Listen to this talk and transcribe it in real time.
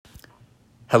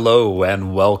Hello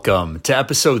and welcome to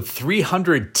episode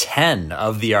 310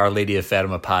 of the Our Lady of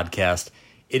Fatima podcast.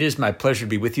 It is my pleasure to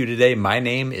be with you today. My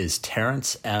name is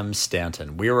Terrence M.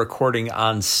 Stanton. We are recording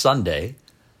on Sunday,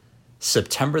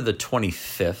 September the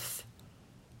 25th,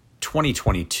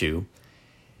 2022,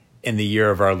 in the year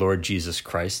of our Lord Jesus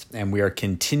Christ, and we are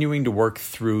continuing to work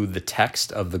through the text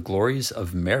of the Glories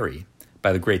of Mary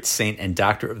by the great saint and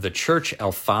doctor of the Church,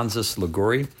 Alphonsus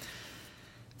Liguori.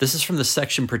 This is from the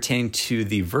section pertaining to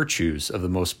the virtues of the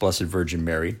Most Blessed Virgin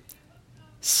Mary,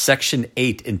 section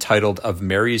 8 entitled Of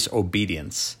Mary's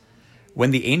Obedience.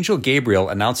 When the angel Gabriel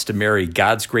announced to Mary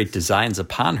God's great designs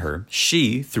upon her,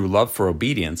 she, through love for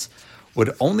obedience,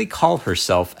 would only call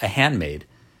herself a handmaid.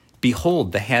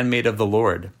 Behold, the handmaid of the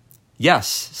Lord. Yes,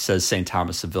 says St.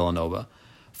 Thomas of Villanova,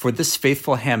 for this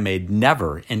faithful handmaid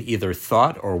never in either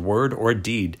thought or word or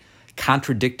deed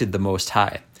contradicted the Most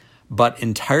High, but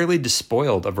entirely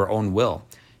despoiled of her own will.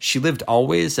 She lived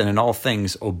always and in all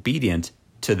things obedient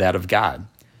to that of God.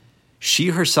 She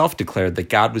herself declared that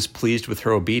God was pleased with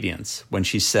her obedience when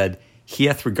she said, He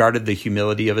hath regarded the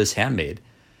humility of his handmaid.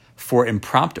 For in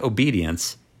prompt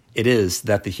obedience it is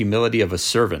that the humility of a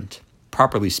servant,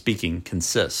 properly speaking,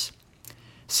 consists.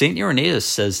 St. Irenaeus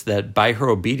says that by her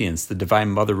obedience the Divine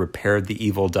Mother repaired the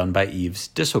evil done by Eve's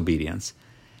disobedience.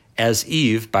 As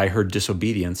Eve, by her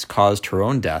disobedience, caused her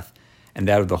own death, and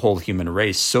that of the whole human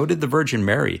race, so did the Virgin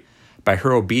Mary, by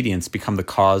her obedience, become the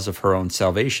cause of her own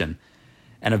salvation,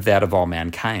 and of that of all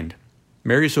mankind.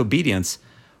 Mary's obedience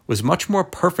was much more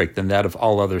perfect than that of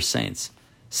all other saints,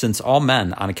 since all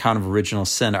men, on account of original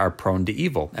sin, are prone to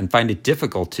evil, and find it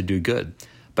difficult to do good.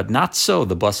 But not so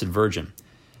the Blessed Virgin.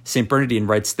 St. Bernardine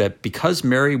writes that because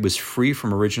Mary was free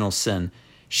from original sin,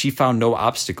 she found no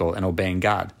obstacle in obeying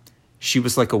God. She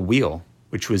was like a wheel,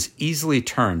 which was easily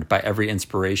turned by every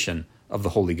inspiration of the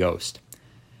Holy Ghost.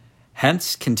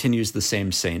 Hence, continues the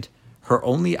same saint, her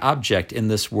only object in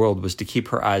this world was to keep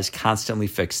her eyes constantly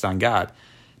fixed on God,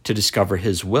 to discover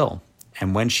his will,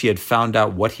 and when she had found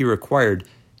out what he required,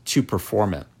 to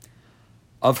perform it.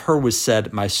 Of her was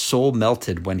said, My soul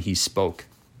melted when he spoke.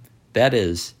 That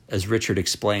is, as Richard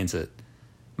explains it,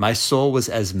 my soul was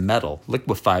as metal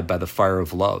liquefied by the fire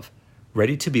of love,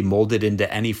 ready to be molded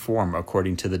into any form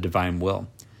according to the divine will.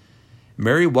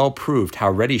 Mary well proved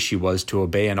how ready she was to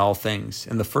obey in all things.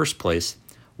 In the first place,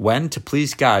 when, to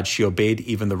please God, she obeyed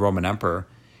even the Roman emperor,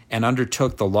 and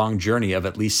undertook the long journey of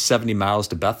at least 70 miles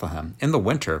to Bethlehem in the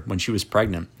winter when she was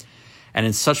pregnant, and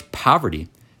in such poverty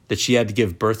that she had to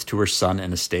give birth to her son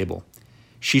in a stable.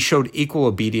 She showed equal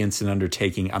obedience in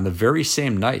undertaking on the very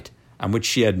same night on which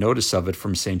she had notice of it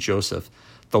from St. Joseph,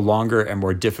 the longer and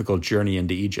more difficult journey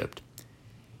into Egypt.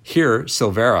 Here,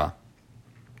 Silvera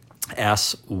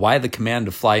asks why the command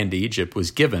to fly into Egypt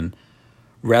was given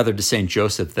rather to St.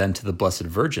 Joseph than to the Blessed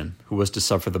Virgin, who was to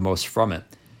suffer the most from it.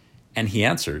 And he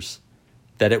answers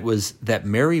that it was that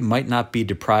Mary might not be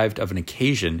deprived of an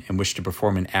occasion in which to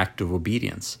perform an act of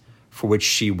obedience, for which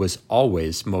she was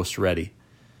always most ready.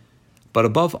 But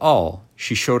above all,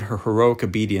 she showed her heroic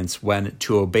obedience when,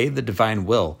 to obey the divine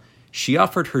will, she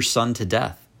offered her son to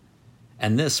death.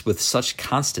 And this with such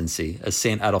constancy, as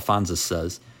St. Alphonsus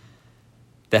says,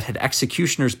 that had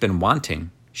executioners been wanting,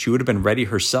 she would have been ready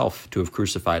herself to have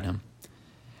crucified him.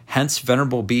 Hence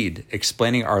Venerable Bede,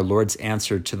 explaining our Lord's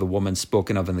answer to the woman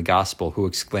spoken of in the Gospel, who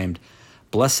exclaimed,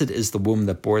 Blessed is the womb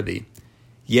that bore thee.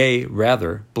 Yea,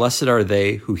 rather, blessed are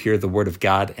they who hear the word of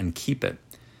God and keep it,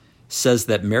 says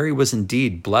that Mary was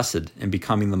indeed blessed in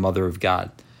becoming the mother of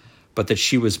God, but that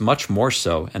she was much more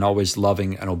so in always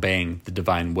loving and obeying the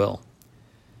divine will.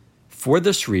 For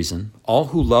this reason, all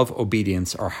who love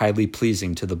obedience are highly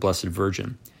pleasing to the Blessed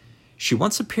Virgin. She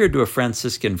once appeared to a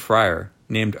Franciscan friar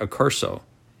named Accurso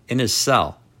in his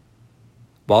cell.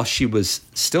 While she was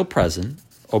still present,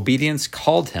 obedience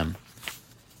called him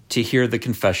to hear the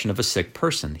confession of a sick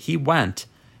person. He went,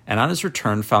 and on his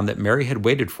return found that Mary had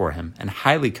waited for him and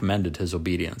highly commended his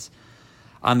obedience.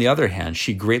 On the other hand,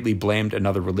 she greatly blamed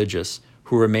another religious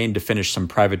who remained to finish some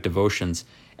private devotions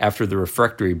after the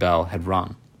refectory bell had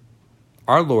rung.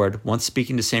 Our Lord, once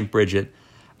speaking to St. Bridget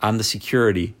on the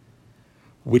security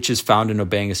which is found in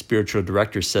obeying a spiritual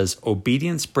director, says,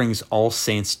 Obedience brings all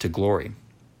saints to glory.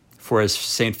 For as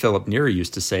St. Philip Neri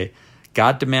used to say,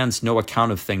 God demands no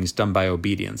account of things done by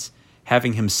obedience,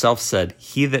 having himself said,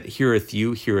 He that heareth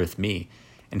you heareth me,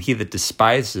 and he that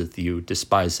despiseth you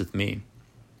despiseth me.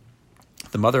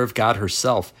 The Mother of God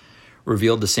herself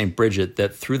revealed to St. Bridget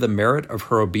that through the merit of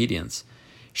her obedience,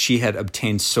 she had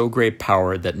obtained so great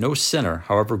power that no sinner,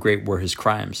 however great were his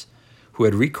crimes, who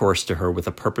had recourse to her with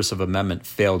a purpose of amendment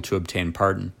failed to obtain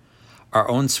pardon. Our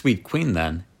own sweet Queen,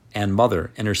 then, and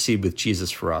Mother, intercede with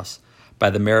Jesus for us. by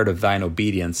the merit of thine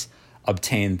obedience,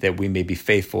 obtain that we may be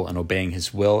faithful in obeying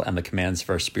his will and the commands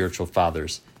of our spiritual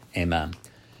fathers. Amen.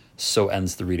 So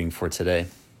ends the reading for today.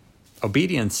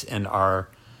 Obedience in our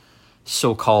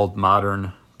so-called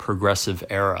modern progressive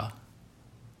era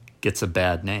gets a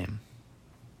bad name,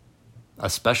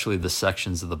 especially the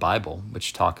sections of the Bible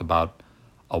which talk about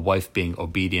a wife being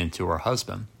obedient to her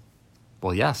husband.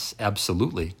 Well, yes,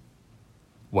 absolutely.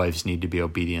 Wives need to be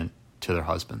obedient to their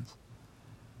husbands.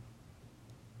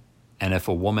 And if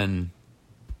a woman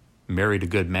married a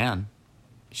good man,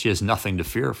 she has nothing to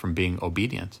fear from being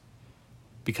obedient,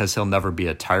 because he'll never be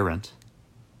a tyrant.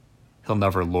 He'll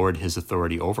never lord his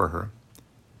authority over her.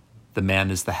 The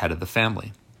man is the head of the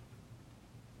family.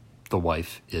 The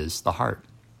wife is the heart.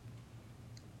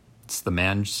 It's the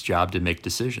man's job to make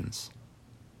decisions.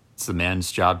 It's the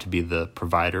man's job to be the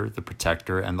provider, the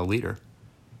protector, and the leader.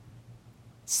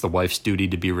 It's the wife's duty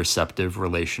to be receptive,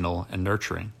 relational, and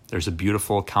nurturing. There's a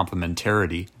beautiful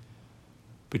complementarity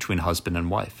between husband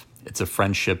and wife. It's a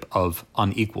friendship of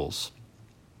unequals,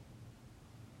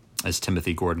 as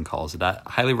Timothy Gordon calls it. I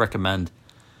highly recommend,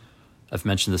 I've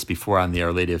mentioned this before on the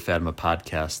Our Lady of Fatima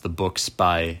podcast, the books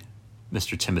by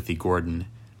Mr. Timothy Gordon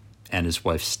and his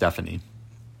wife Stephanie.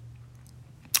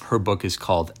 Her book is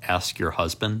called Ask Your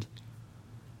Husband.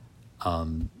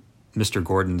 Mr.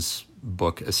 Gordon's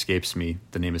book escapes me.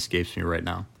 The name escapes me right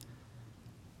now.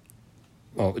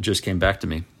 Well, it just came back to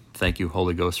me. Thank you,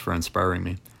 Holy Ghost, for inspiring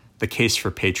me. The Case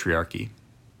for Patriarchy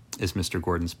is Mr.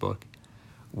 Gordon's book.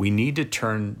 We need to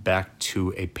turn back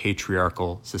to a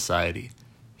patriarchal society.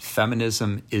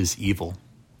 Feminism is evil.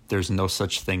 There's no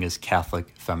such thing as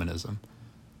Catholic feminism.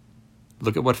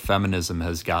 Look at what feminism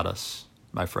has got us,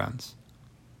 my friends.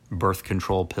 Birth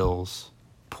control pills,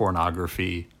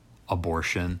 pornography,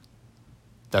 abortion.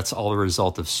 That's all a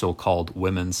result of so-called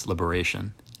women's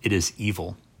liberation. It is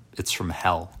evil. It's from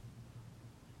hell.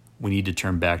 We need to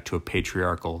turn back to a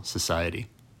patriarchal society.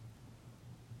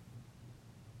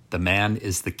 The man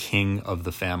is the king of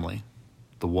the family.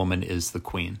 The woman is the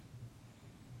queen.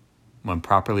 When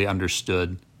properly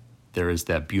understood, there is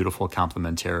that beautiful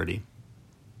complementarity,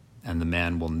 and the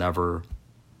man will never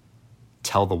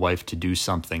tell the wife to do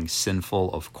something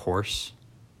sinful, of course,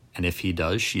 and if he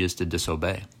does, she is to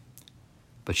disobey.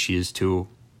 But she is to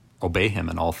obey him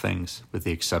in all things, with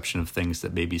the exception of things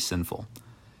that may be sinful,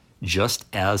 just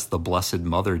as the Blessed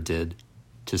Mother did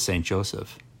to Saint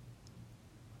Joseph.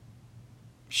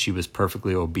 She was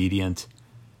perfectly obedient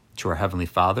to her Heavenly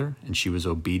Father, and she was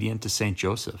obedient to Saint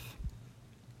Joseph.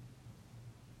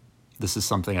 This is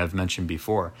something I've mentioned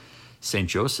before. Saint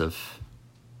Joseph,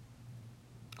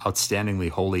 outstandingly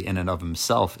holy in and of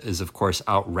himself, is of course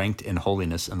outranked in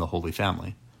holiness in the Holy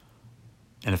Family,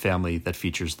 in a family that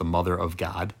features the Mother of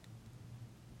God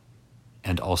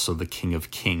and also the King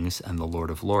of Kings and the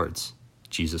Lord of Lords,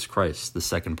 Jesus Christ, the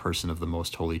second person of the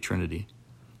Most Holy Trinity.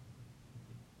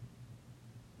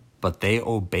 But they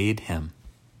obeyed him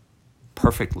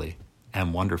perfectly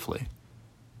and wonderfully.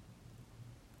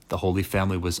 The Holy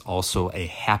Family was also a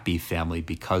happy family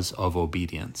because of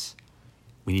obedience.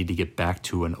 We need to get back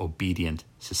to an obedient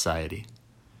society.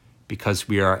 Because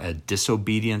we are a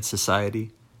disobedient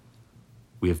society,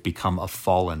 we have become a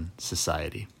fallen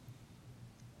society.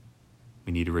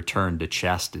 We need to return to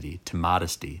chastity, to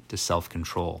modesty, to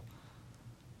self-control.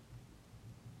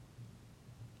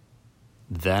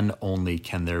 Then only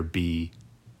can there be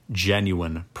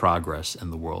genuine progress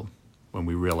in the world, when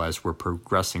we realize we're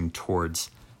progressing towards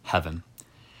heaven.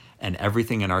 And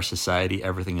everything in our society,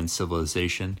 everything in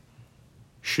civilization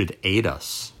should aid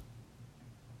us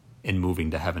in moving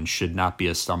to heaven, should not be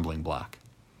a stumbling block.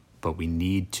 But we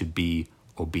need to be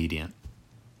obedient.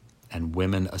 And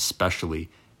women especially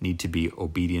need to be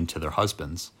obedient to their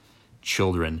husbands.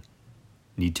 Children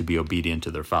need to be obedient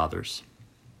to their fathers.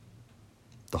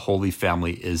 The Holy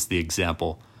Family is the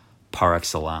example par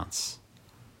excellence.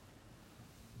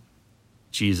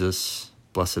 Jesus,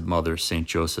 Blessed Mother, Saint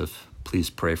Joseph, please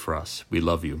pray for us. We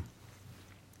love you.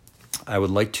 I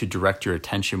would like to direct your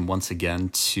attention once again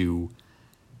to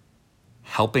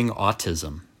helping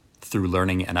autism through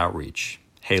learning and outreach.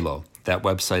 HALO. That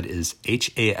website is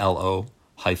halo-soma.org.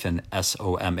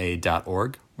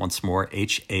 Once more,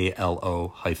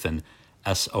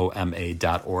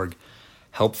 halo-soma.org.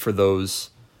 Help for those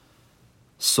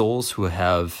souls who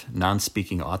have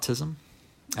non-speaking autism.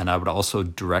 And I would also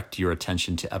direct your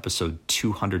attention to episode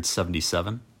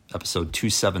 277, episode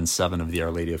 277 of the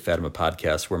Our Lady of Fatima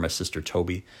podcast, where my sister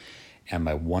Toby and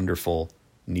my wonderful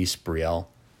niece Brielle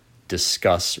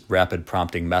discuss rapid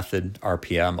prompting method,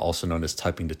 RPM, also known as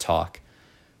typing to talk,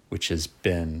 which has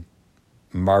been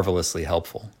marvelously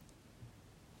helpful.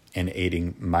 in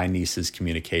aiding my niece's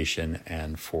communication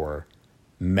and for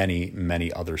many,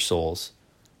 many other souls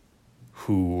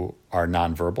who are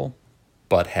nonverbal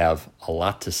but have a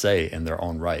lot to say in their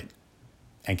own right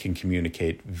and can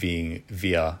communicate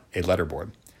via a letterboard.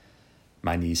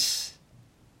 My niece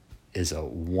is a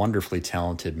wonderfully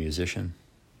talented musician.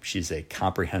 She's a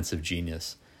comprehensive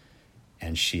genius,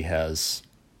 and she has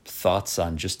thoughts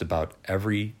on just about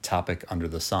every topic under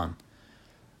the sun.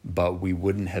 But we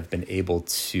wouldn't have been able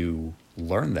to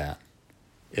learn that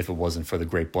if it wasn't for the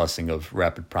great blessing of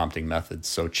rapid prompting methods.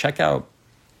 So check out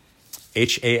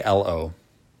halo-soma.org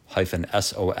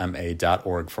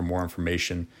for more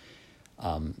information.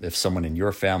 If someone in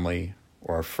your family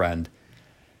or a friend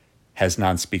has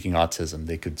non-speaking autism,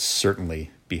 they could certainly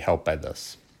be helped by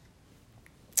this.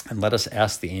 And let us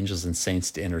ask the angels and saints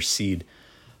to intercede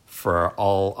for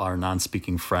all our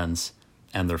non-speaking friends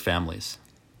and their families.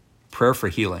 Prayer for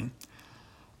healing.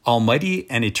 Almighty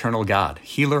and eternal God,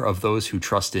 healer of those who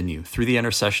trust in you, through the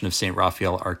intercession of St.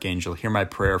 Raphael, Archangel, hear my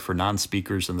prayer for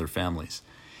non-speakers and their families.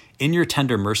 In your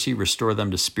tender mercy, restore them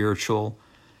to spiritual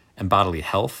and bodily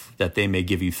health, that they may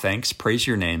give you thanks, praise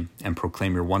your name, and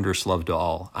proclaim your wondrous love to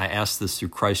all. I ask this through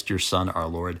Christ your Son, our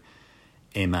Lord.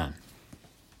 Amen.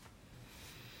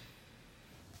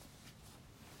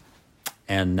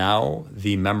 And now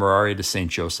the Memorare to St.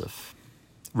 Joseph.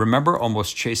 Remember, O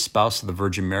most chaste spouse of the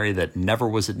Virgin Mary, that never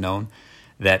was it known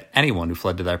that anyone who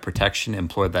fled to thy protection,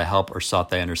 implored thy help, or sought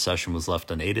thy intercession was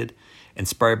left unaided.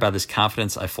 Inspired by this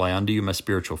confidence, I fly unto you, my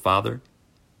spiritual Father,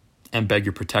 and beg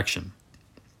your protection.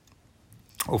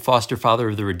 O foster Father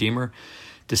of the Redeemer,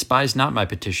 despise not my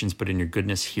petitions, but in your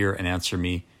goodness hear and answer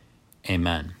me.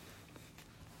 Amen.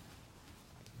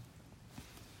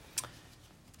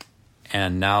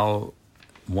 And now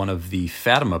one of the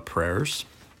Fatima prayers.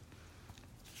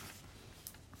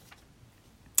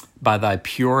 By thy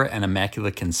pure and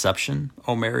immaculate conception,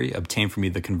 O Mary, obtain for me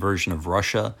the conversion of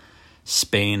Russia,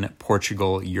 Spain,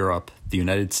 Portugal, Europe, the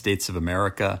United States of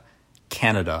America,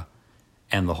 Canada,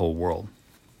 and the whole world.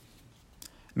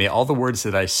 May all the words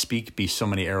that I speak be so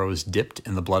many arrows dipped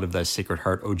in the blood of thy sacred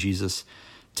heart, O Jesus,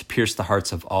 to pierce the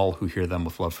hearts of all who hear them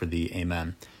with love for thee.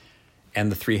 Amen.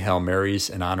 And the three Hail Marys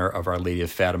in honor of Our Lady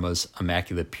of Fatima's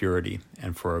immaculate purity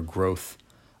and for a growth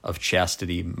of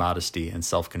chastity, modesty, and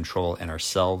self-control in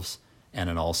ourselves and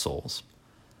in all souls.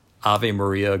 Ave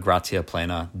Maria, gratia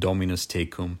plena, Dominus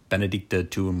tecum, benedicta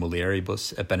tu in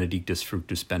mulieribus, et benedictus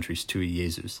fructus ventris tui,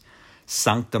 Iesus.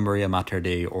 Sancta Maria Mater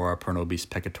Dei, ora pro nobis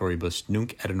peccatoribus,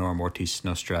 nunc et in hora mortis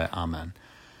nostrae. Amen.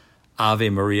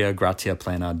 Ave Maria, gratia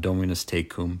plena, Dominus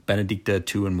tecum, benedicta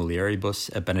tu in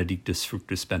mulieribus, et benedictus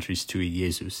fructus ventris tui,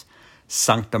 Iesus.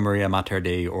 Sancta Maria Mater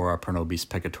Dei, ora pro nobis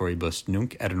peccatoribus,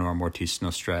 nunc et in hora mortis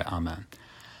nostrae. Amen.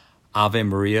 Ave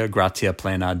Maria, gratia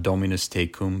plena, Dominus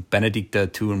tecum, benedicta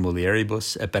tu in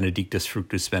mulieribus, et benedictus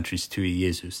fructus ventris tui,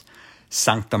 Iesus.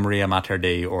 Sancta Maria Mater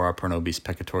Dei, ora pro nobis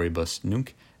peccatoribus,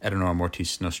 nunc et in hora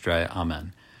mortis nostrae.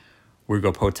 Amen.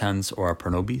 Virgo potens, ora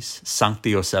pro nobis.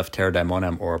 Sancti Joseph ter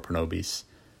daimonem, ora pro nobis.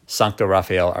 Sancto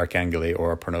Raphael Archangeli,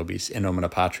 ora pro nobis. In nomine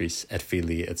Patris et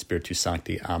Filii et Spiritus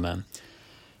Sancti. Amen.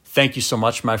 Thank you so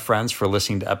much, my friends, for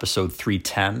listening to episode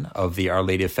 310 of the Our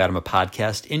Lady of Fatima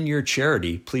podcast. In your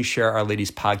charity, please share Our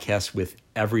Lady's podcast with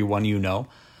everyone you know.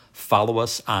 Follow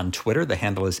us on Twitter. The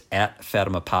handle is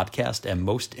 @Fatima Podcast. And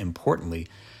most importantly,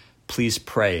 please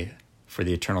pray for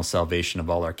the eternal salvation of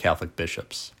all our Catholic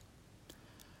bishops.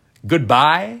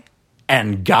 Goodbye,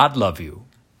 and God love you.